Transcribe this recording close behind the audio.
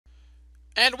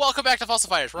And welcome back to Fossil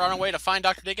Fighters. We're on our way to find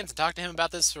Dr. Dickens and talk to him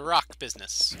about this rock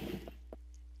business.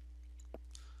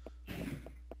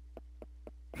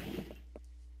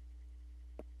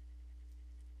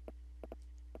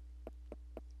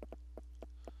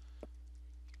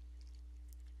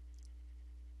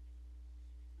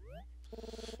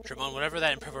 Dramon, whatever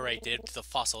that improver did to the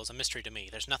fossil is a mystery to me.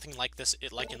 There's nothing like this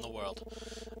in the world.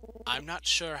 I'm not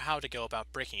sure how to go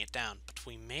about breaking it down, but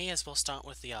we may as well start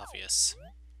with the obvious.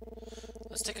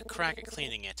 Let's take a crack at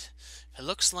cleaning it. If it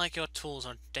looks like your tools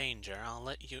are in danger, I'll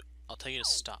tell you to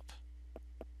stop.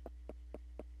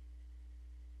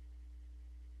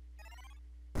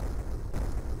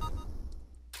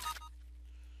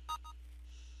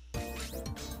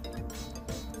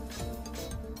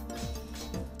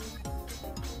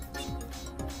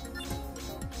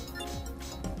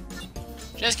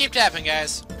 Just keep tapping,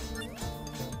 guys.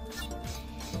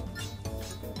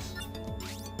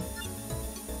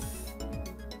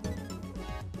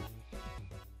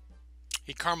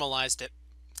 He caramelized it.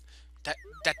 That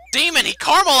demon, he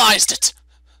caramelized it!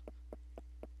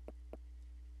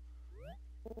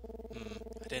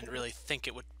 I didn't really think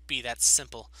it would be that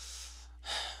simple.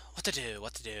 What to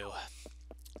do?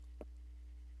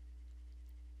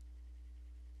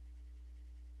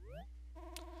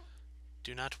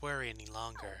 Do not worry any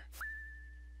longer.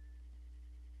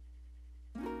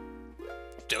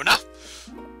 Duna?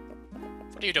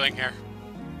 What are you doing here?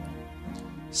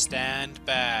 Stand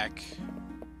back.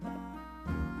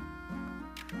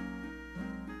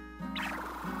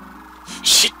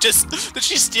 Did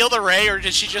she steal the ray, or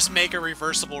did she just make a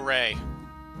reversible ray?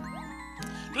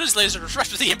 This laser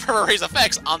disrupted the Imperva Ray's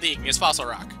effects on the igneous fossil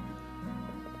rock.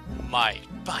 By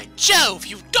Jove,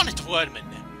 you've done it, Woodman!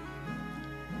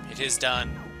 It is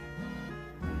done.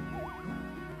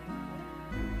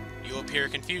 You appear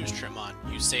confused, Tremont.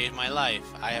 You saved my life.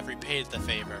 I have repaid the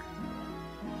favor.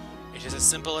 It is as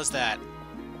simple as that.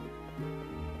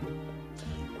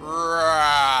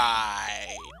 Right.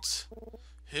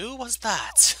 Who was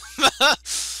that?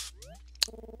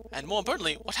 And more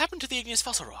importantly, what happened to the igneous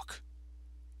fossil rock?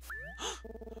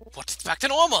 What? It's back to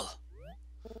normal!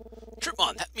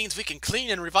 Tripmon, that means we can clean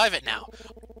and revive it now.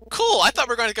 Cool! I thought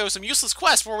we were going to go some useless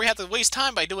quest where we had to waste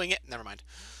time by doing it. Never mind.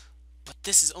 But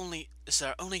this is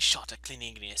our only shot at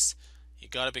cleaning igneous. You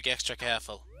gotta be extra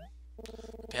careful.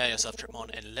 Prepare yourself, Tripmon,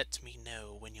 and let me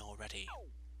know when you're ready.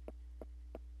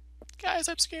 Guys,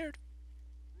 I'm scared.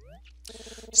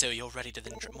 So you're ready to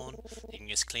then, Tripmon?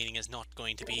 Igneous cleaning is not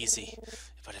going to be easy.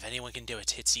 But if anyone can do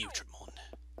it, it's you, Tripmon.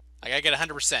 I gotta get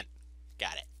 100%.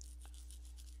 Got it.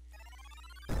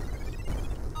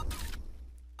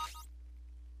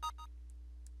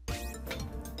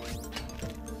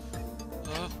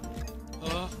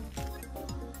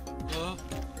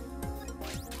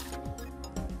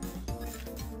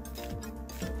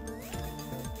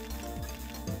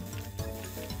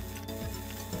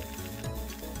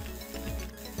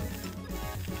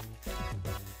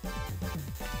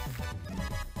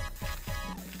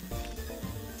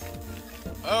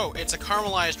 Oh, it's a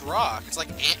caramelized rock. It's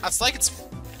like it's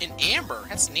in amber.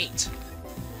 That's neat.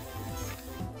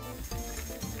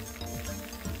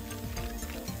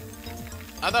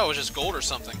 I thought it was just gold or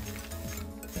something.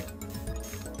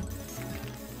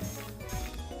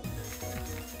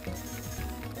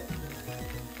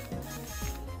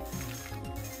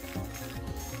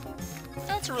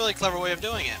 That's a really clever way of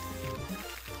doing it.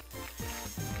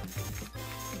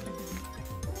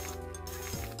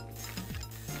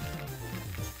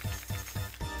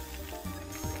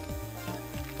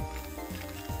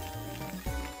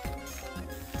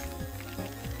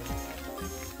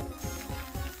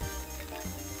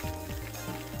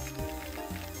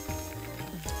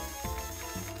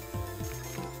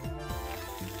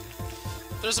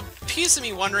 There's a piece of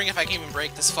me wondering if I can even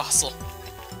break this fossil.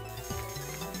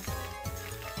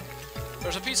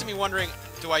 There's a piece of me wondering,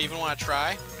 do I even want to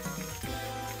try?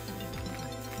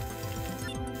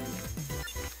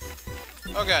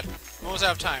 Oh god, almost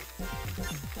out of time.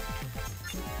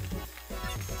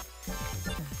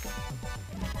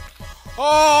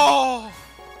 Oh!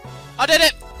 I did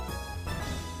it!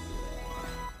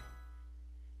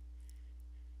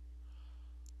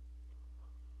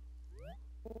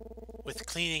 With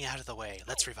cleaning out of the way,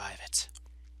 let's revive it.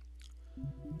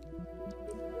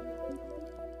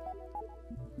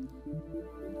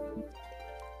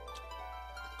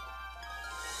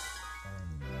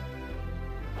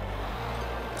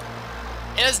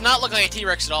 It does not look like a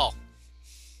T-Rex at all.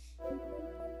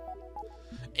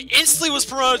 It instantly was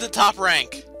promoted to top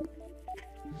rank.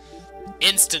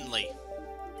 Instantly.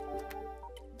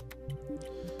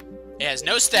 It has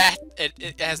no stat,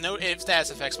 It has no status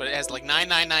effects, but it has like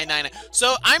 9999.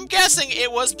 So I'm guessing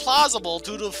it was plausible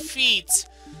to defeat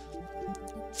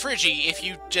Frigi if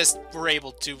you just were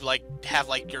able to like have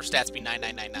like your stats be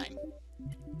 9999.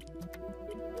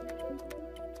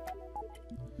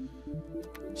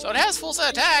 So it has full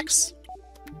set attacks.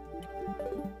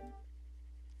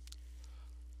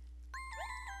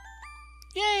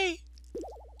 Yay!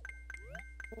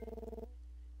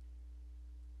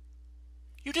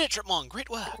 You did it, Tripmon. Great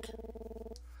work.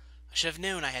 I should have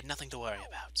known I had nothing to worry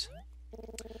about.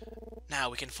 Now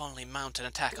we can finally mount an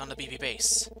attack on the BB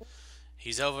base.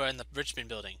 He's over in the Richmond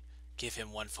building. Give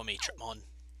him one for me, Tripmon.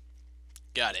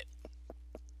 Got it.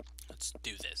 Let's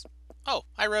do this. Oh,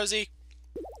 hi, Rosie.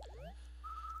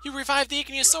 You revived the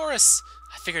Ichneosaurus!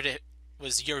 I figured it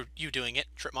was you doing it,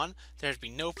 Tripmon. There'd be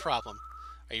no problem.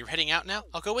 Are you heading out now?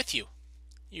 I'll go with you.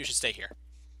 You should stay here.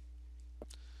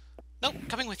 No,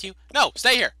 coming with you. No,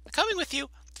 stay here. Coming with you.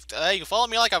 You follow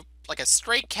me like a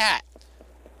stray cat.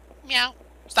 Meow.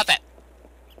 Stop that.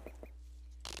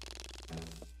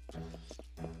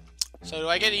 So do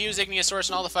I get to use Ichneosaurus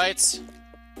in all the fights?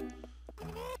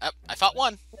 I fought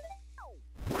one.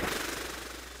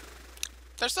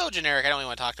 They're so generic, I don't even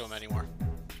want to talk to them anymore.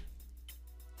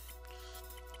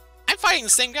 I'm fighting the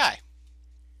same guy.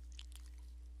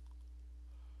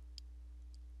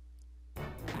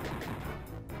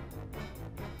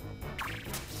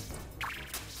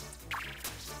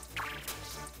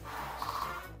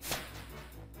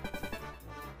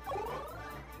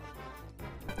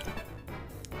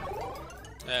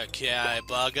 Okay,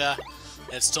 bugger.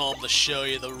 It's time to show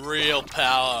you the real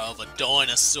power of a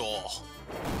dinosaur.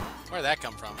 Where'd that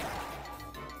come from?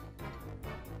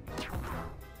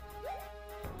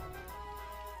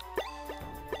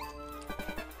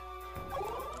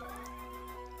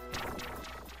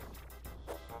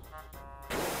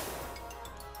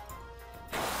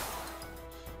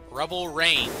 Rubble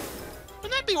Rain.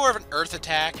 Wouldn't that be more of an earth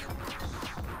attack?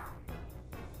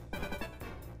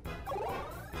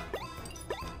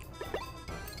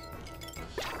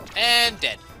 And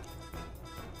dead.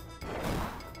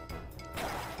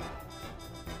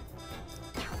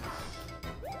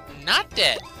 Not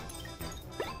dead.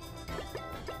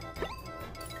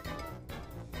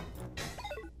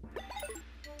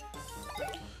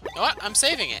 You know what? I'm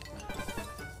saving it.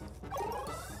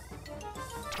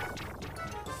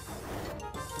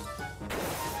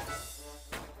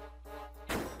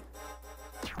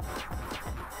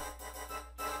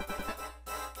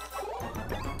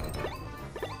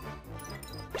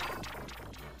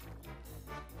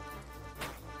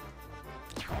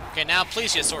 Okay, now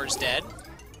Plesiosaur's dead.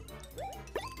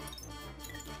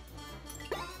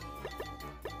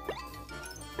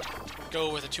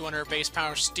 Go with a 200 base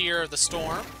power Steer of the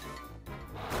Storm.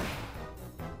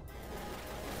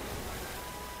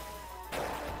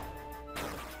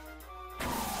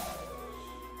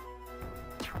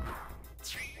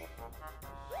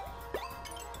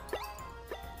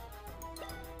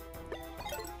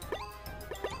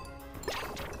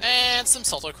 And some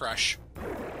Salto Crush.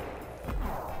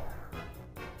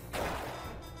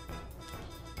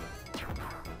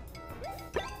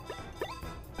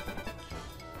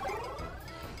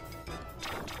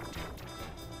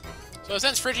 So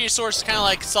since Frigiosaurus is kind of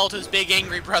like Salto's big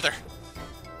angry brother.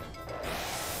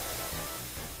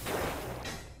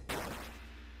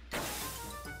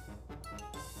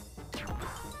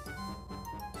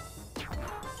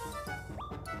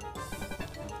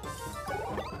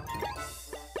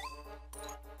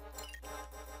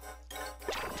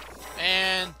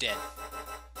 And dead.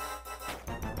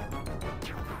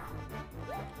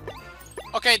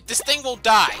 Okay, this thing will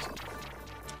die.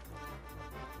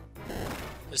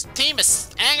 This team is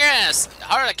angry and it's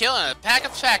harder to kill than a pack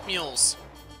of pack mules.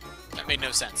 That made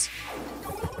no sense.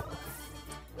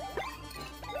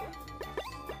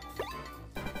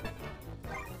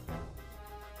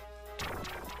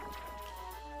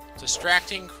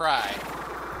 Distracting cry.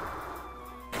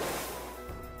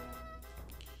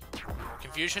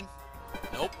 Confusion?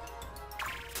 Nope.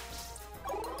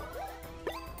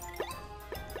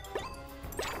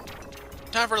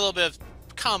 Time for a little bit of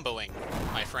comboing,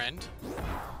 my friend.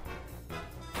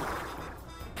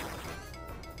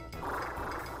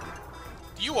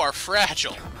 You are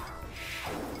fragile.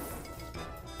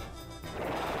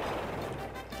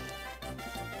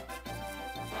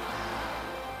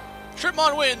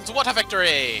 Tripmon wins! What a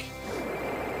victory!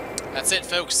 That's it,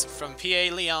 folks. From P.A.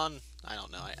 Leon. I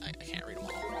don't know. I can't read them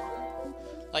all.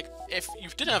 Like, if you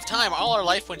didn't have time, all our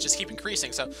life points just keep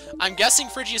increasing. So I'm guessing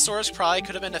Frigiosaurus probably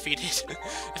could have been defeated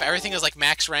if everything was like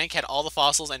max rank, had all the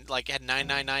fossils, and like had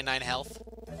 9999 health.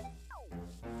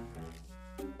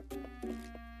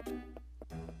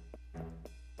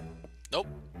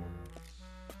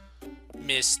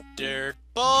 Mr.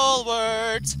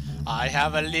 Bulwarts, I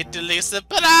have a little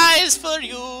surprise for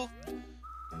you.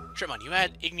 Shrimon, you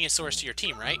add Igniosaurus to your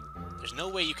team, right? There's no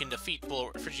way you can defeat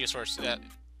Frigiosaurus.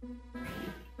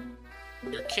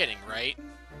 You're kidding, right?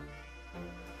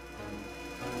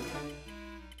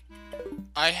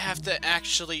 I have to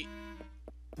actually...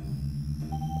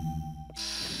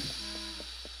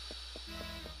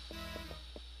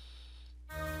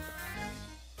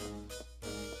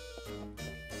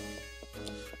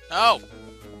 No!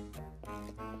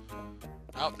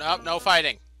 Nope, nope, no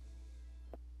fighting.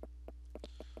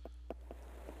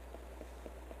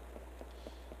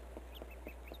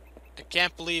 I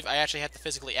can't believe I actually have to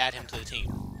physically add him to the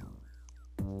team.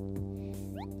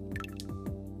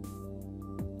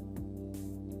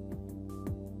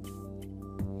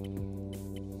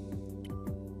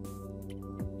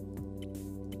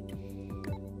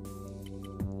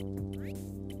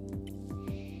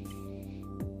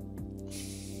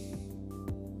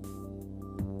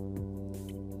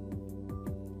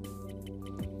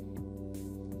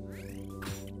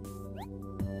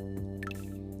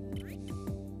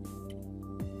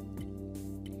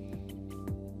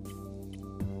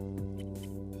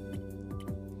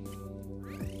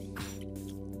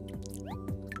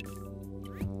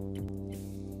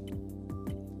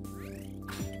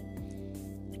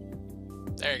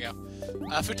 There you go.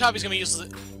 Futabi's gonna be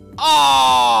useless.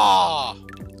 Oh!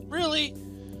 Really?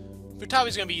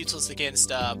 Futabi's gonna be useless against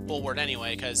Bulwark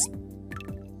anyway, because...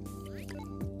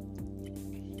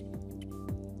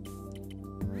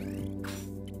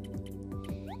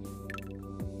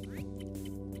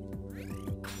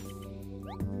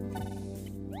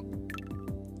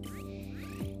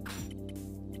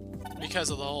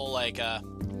 because of the whole, like,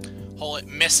 whole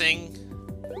missing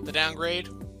the downgrade.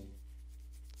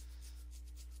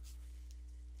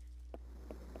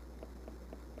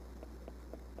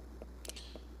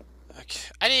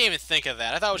 I didn't even think of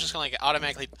that. I thought it was just gonna like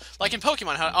automatically, like in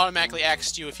Pokemon, how it automatically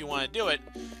asks you if you want to do it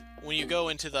when you go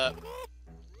into the.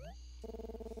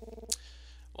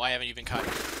 Why haven't you been caught?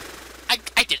 I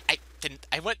didn't.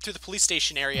 I went through the police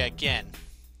station area again.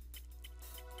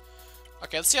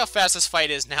 Okay, let's see how fast this fight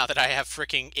is now that I have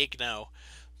freaking Igno,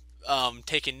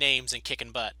 taking names and kicking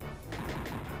butt.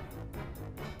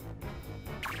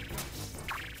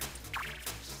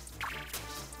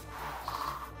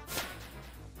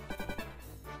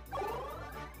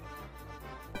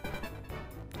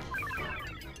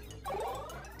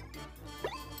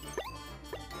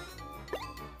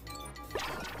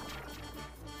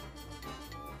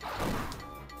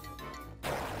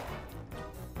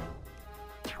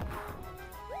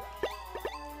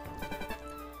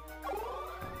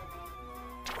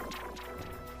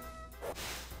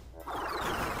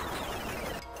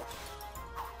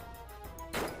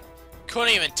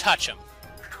 Couldn't even touch him.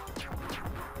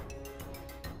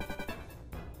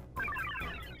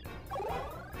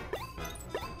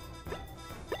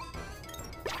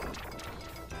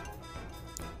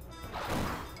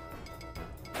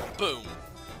 Boom.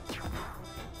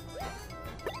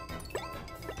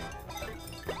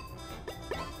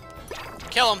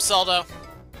 Kill him, Soldo.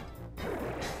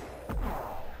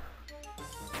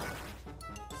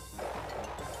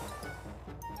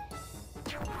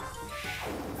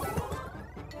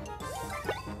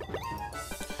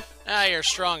 Now your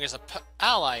strongest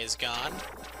ally is gone.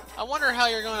 I wonder how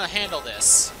you're going to handle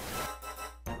this. You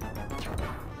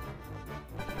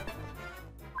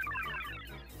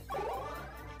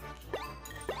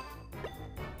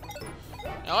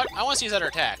know what? I want to see his other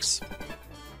attacks.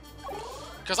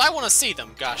 Because I want to see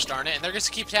them, gosh darn it, and they're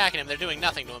just keep attacking him. They're doing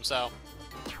nothing to him, so...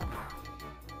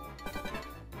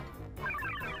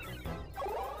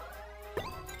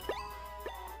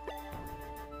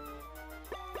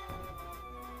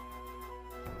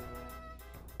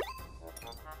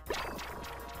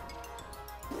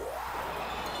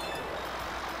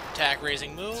 Attack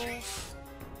raising move.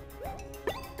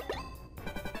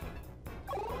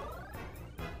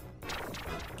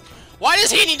 Why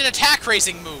does he need an attack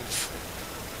raising move?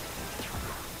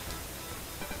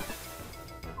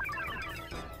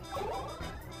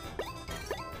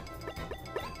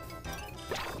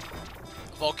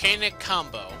 Volcanic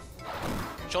combo.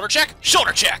 Shoulder check,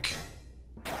 shoulder check!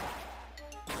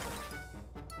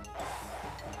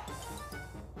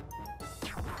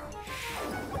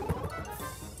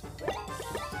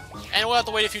 And we'll have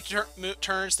to wait a few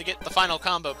turns to get the final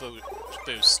combo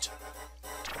boost.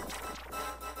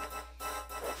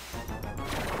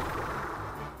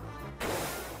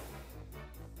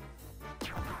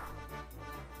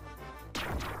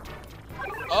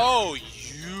 Oh,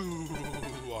 you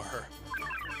are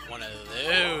one of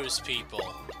those people.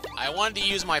 I wanted to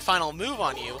use my final move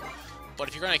on you, but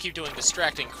if you're going to keep doing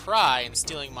Distracting Cry and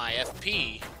stealing my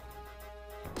FP...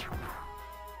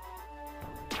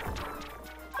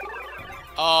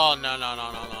 Oh, no, no,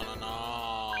 no, no, no, no,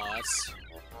 no. That's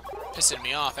pissing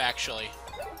me off, actually.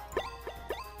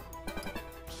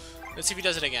 Let's see if he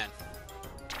does it again.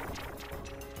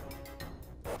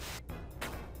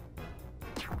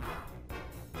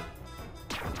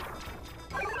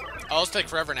 Oh, it's take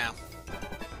forever now.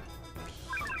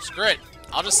 Screw it.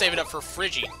 I'll just save it up for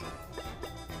Frigi.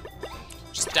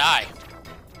 Just die.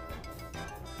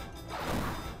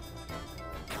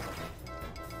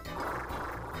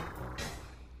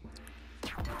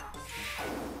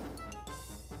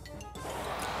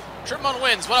 Tripmon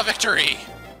wins. What a victory!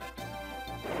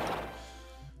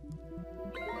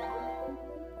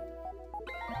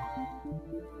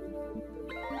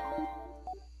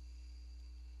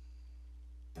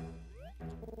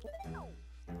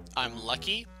 I'm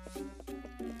lucky?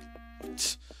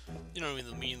 You don't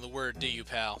even mean the word, do you,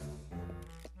 pal?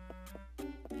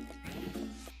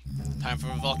 Time for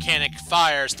volcanic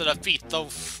fires to defeat the...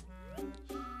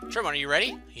 Tripmon, are you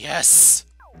ready? Yes!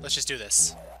 Let's just do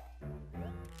this.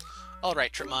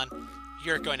 Alright, Tripmon.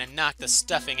 You're going to knock the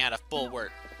stuffing out of Bulwart.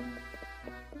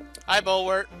 Hi,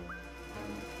 Bulwart.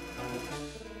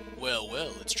 Well,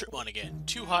 well, it's Tripmon again.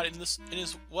 Too hot in this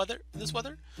weather?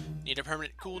 Need a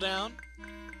permanent cool down?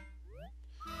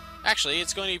 Actually,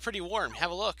 it's going to be pretty warm.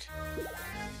 Have a look.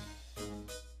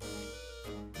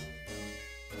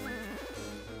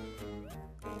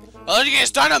 Well, you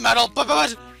guys Dynametal,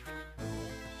 but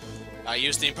I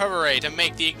used the Impermeray to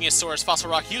make the Ignisaur's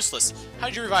fossil rock useless.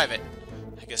 How'd you revive it?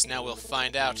 I guess now we'll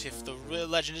find out if the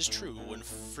legend is true. When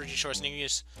Frigisaurus and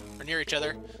Ignis are near each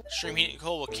other, extreme heat and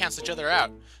cold will cancel each other out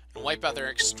and wipe out their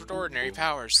extraordinary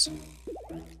powers.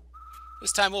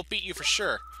 This time we'll beat you for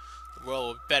sure. The world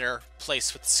will be a better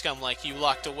place with scum like you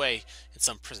locked away in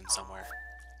some prison somewhere.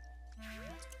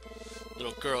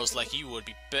 Little girls like you would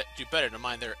do better to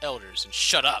mind their elders and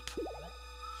shut up.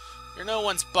 You're no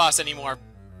one's boss anymore,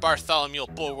 Bartholomew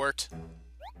Bulwart.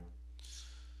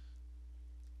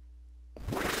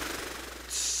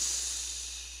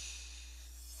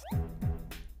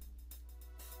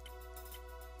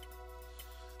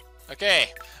 Okay,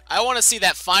 I want to see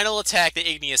that final attack that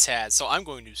Igneous had, so I'm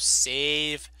going to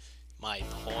save my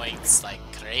points like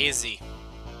crazy.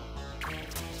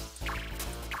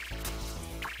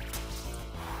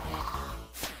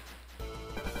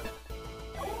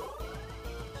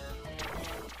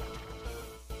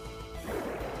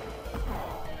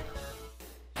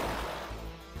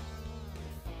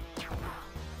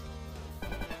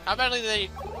 How badly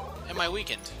am I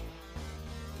weakened?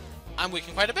 I'm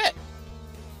weakened quite a bit.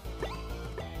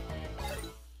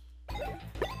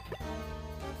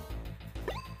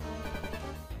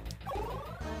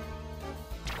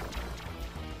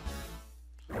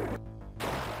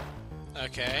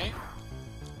 Okay.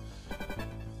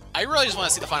 I really just want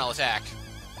to see the final attack.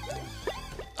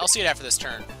 I'll see it after this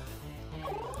turn.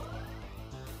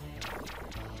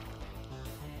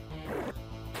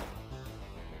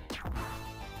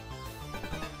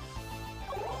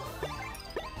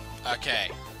 Okay.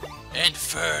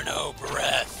 Inferno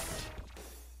Breath.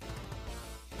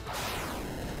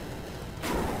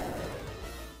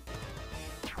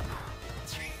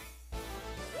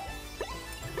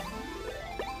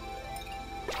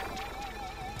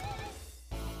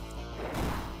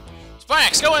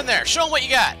 Spinax, go in there. Show them what you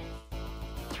got.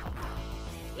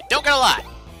 You don't got a lot.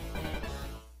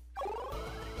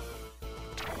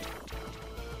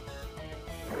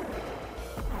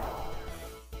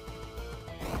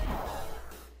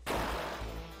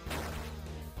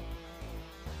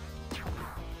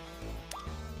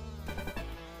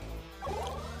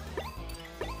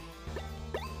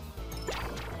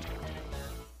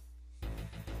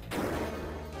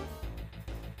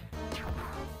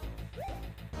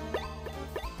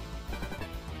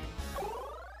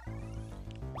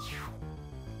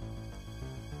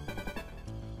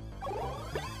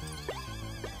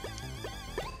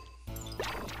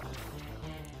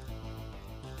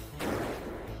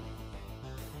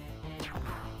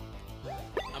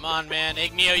 Come on, man.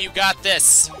 Igneo, you got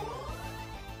this.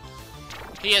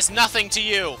 He is nothing to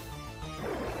you.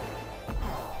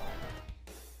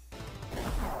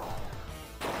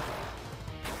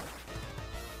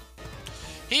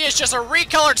 He is just a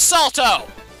recolored Salto.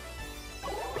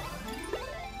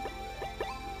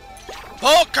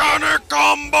 Volcanic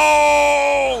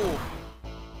Combo!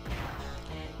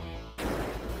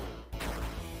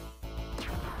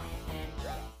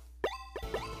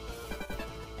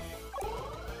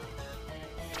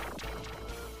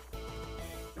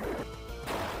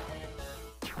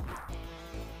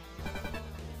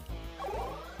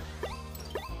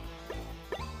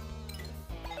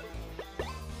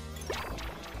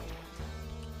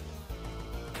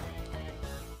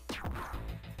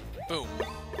 Boom.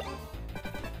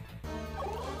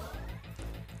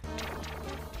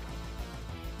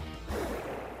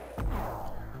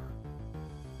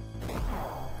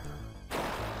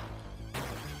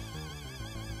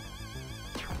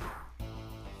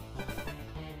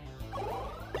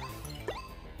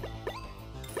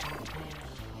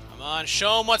 Come on,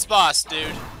 show him what's boss, dude.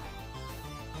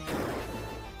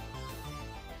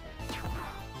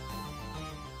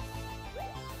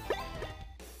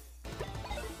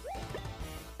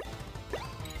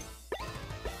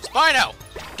 Spino!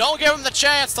 Don't give him the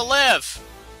chance to live!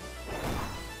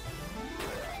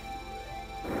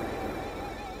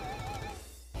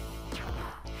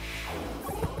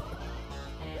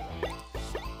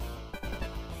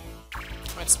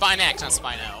 It's Spinex, not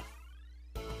Spino.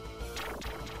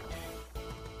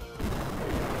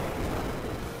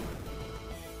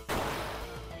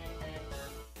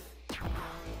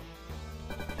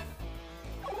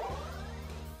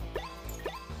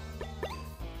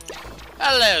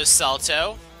 Hello,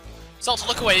 Salto. Salto,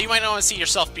 look away. You might not want to see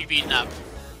yourself be beaten up.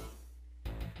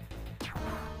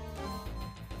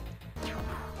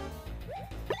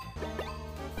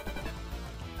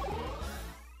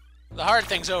 The hard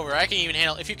thing's over. I can even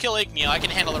handle... If you kill Igno, I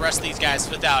can handle the rest of these guys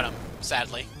without him,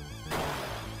 sadly.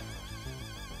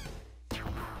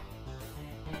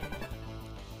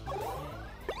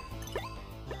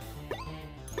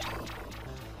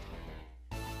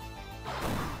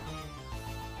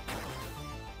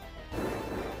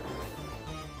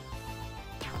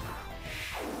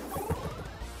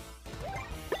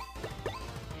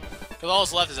 Because all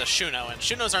that's left is a Shuno, and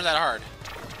Shunos aren't that hard.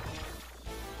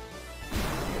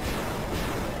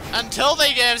 Until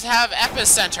they have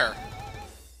Epicenter.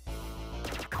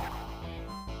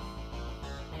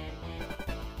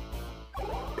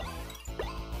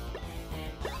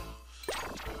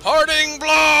 Parting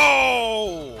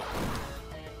blow!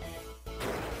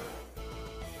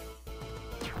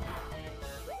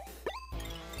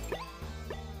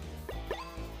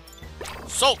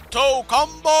 Salto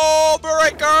combo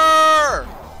breaker!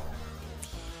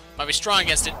 Might be strong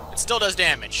against it. It still does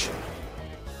damage.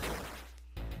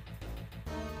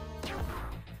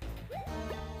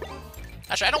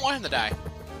 Actually, I don't want him to die.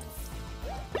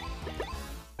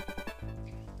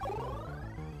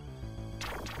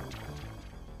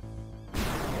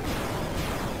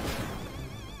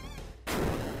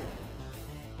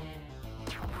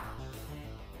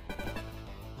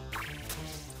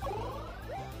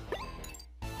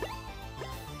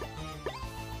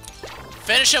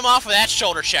 Finish him off with that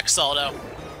shoulder check, Salto.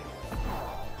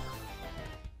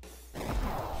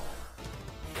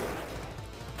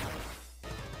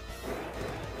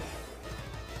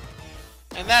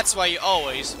 And that's why you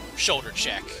always shoulder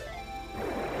check.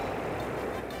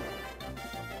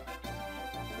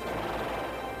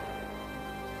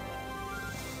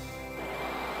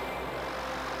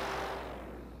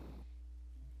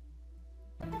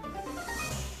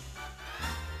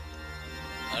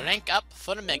 Rank up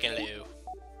for the Megaloo.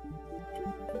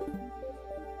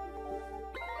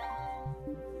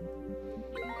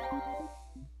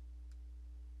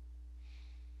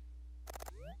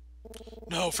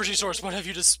 No, Frigisaurus, what have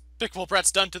you despicable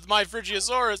brats done to my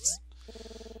Frigisaurus?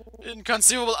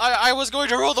 Inconceivable, I was going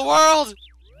to rule the world!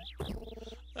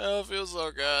 Oh, it feels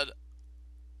so good.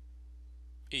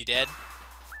 He dead?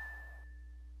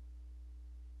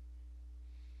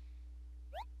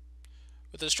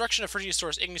 With the destruction of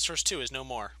Frigisaurus, Ignisaurus 2 is no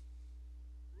more.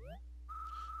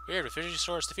 Weird, with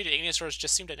Frigisaurus defeated, Ignisaurus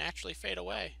just seemed to naturally fade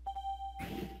away.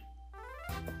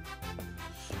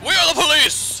 We are the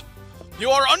police! You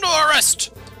are under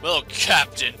arrest! Well,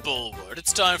 Captain Bulward,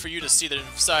 it's time for you to see the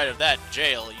inside of that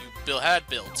jail you had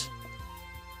built.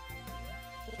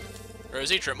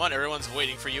 Rosie, Tripmon, everyone's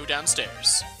waiting for you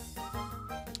downstairs.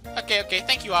 Okay,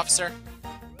 thank you, officer.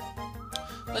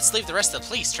 Let's leave the rest of the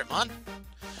police, Tripmon.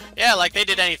 Yeah, like they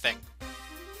did anything.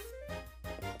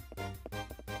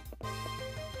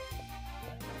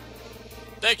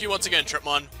 Thank you once again,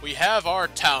 Tripmon. We have our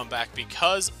town back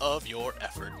because of your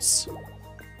efforts.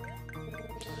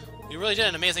 You really did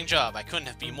an amazing job. I couldn't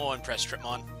have been more impressed,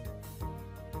 Tripmon.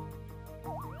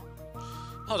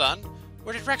 Hold on.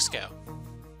 Where did Rex go?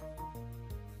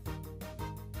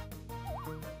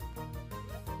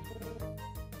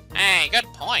 Hey, good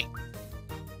point.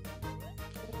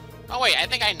 Oh wait, I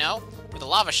think I know. With the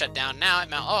lava shut down now at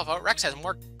Mount Olivo, Rex has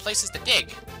more places to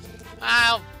dig.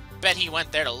 I'll bet he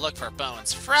went there to look for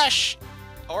bones. Fresh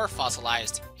or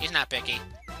fossilized. He's not picky.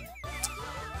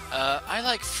 I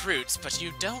like fruits, but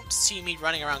you don't see me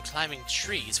running around climbing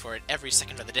trees for it every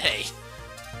second of the day.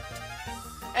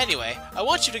 Anyway, I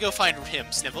want you to go find him,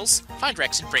 Snivels. Find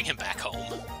Rex and bring him back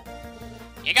home.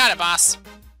 You got it, boss.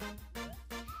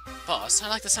 Boss, I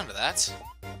like the sound of that.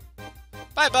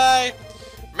 Bye-bye.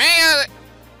 May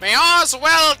as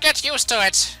well get used to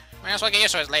it. May as well get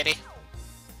used to it, lady.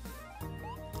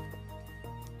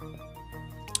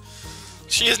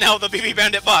 She is now the BB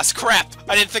Bandit boss. Crap!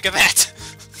 I didn't think of that.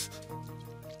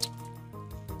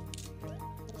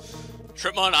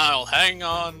 Tripmon, I'll hang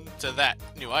on to that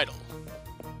new idol.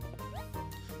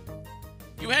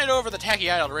 You handed over the tacky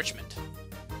idol to Richmond.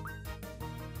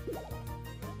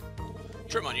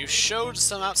 Tripmon, you showed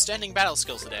some outstanding battle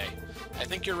skills today. I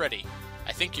think you're ready.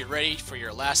 I think you're ready for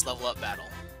your last level up battle.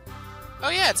 Oh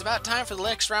yeah, it's about time for the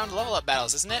next round of level up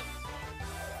battles, isn't it?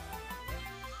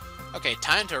 Okay,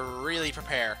 time to really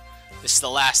prepare. This is the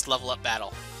last level up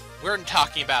battle. We're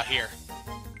talking about here.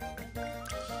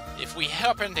 If we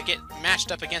happen to get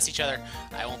matched up against each other,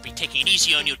 I won't be taking it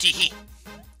easy on you, teehee.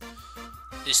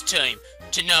 This time,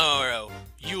 tomorrow,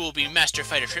 you will be Master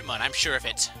Fighter Tripmon, I'm sure of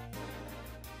it.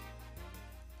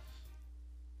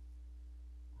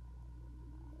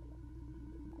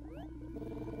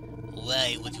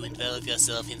 Why would you involve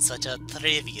yourself in such a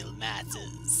trivial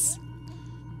matters?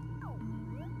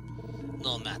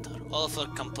 No matter, all of our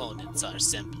components are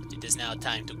assembled. It is now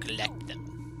time to collect them.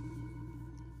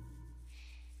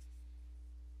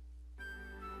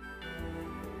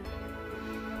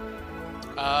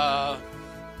 Oh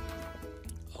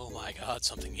my god,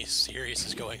 something serious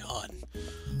is going on.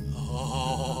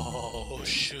 Oh,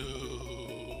 shoot.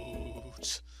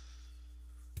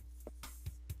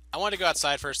 I wanted to go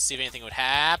outside first to see if anything would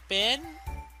happen.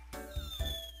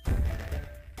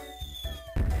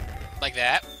 Like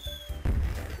that.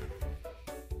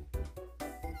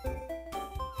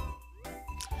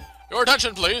 Your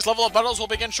attention, please. Level up battles will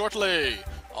begin shortly.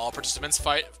 All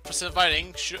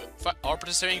participating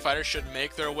fighters should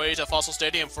make their way to Fossil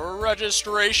Stadium for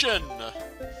registration.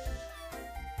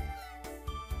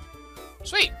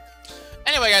 Sweet.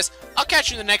 Anyway, guys, I'll catch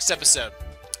you in the next episode.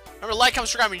 Remember, like, comment,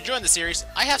 subscribe when you join the series.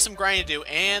 I have some grinding to do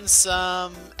and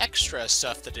some extra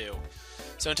stuff to do.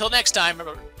 So until next time,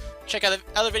 remember, check out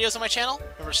the other videos on my channel.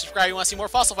 Remember to subscribe if you want to see more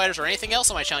Fossil Fighters or anything else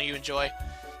on my channel you enjoy.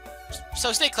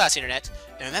 So stay classy, Internet.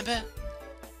 And remember,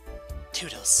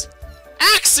 toodles.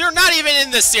 Axe, you're not even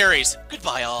in this series!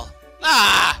 Goodbye, all.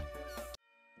 Ah!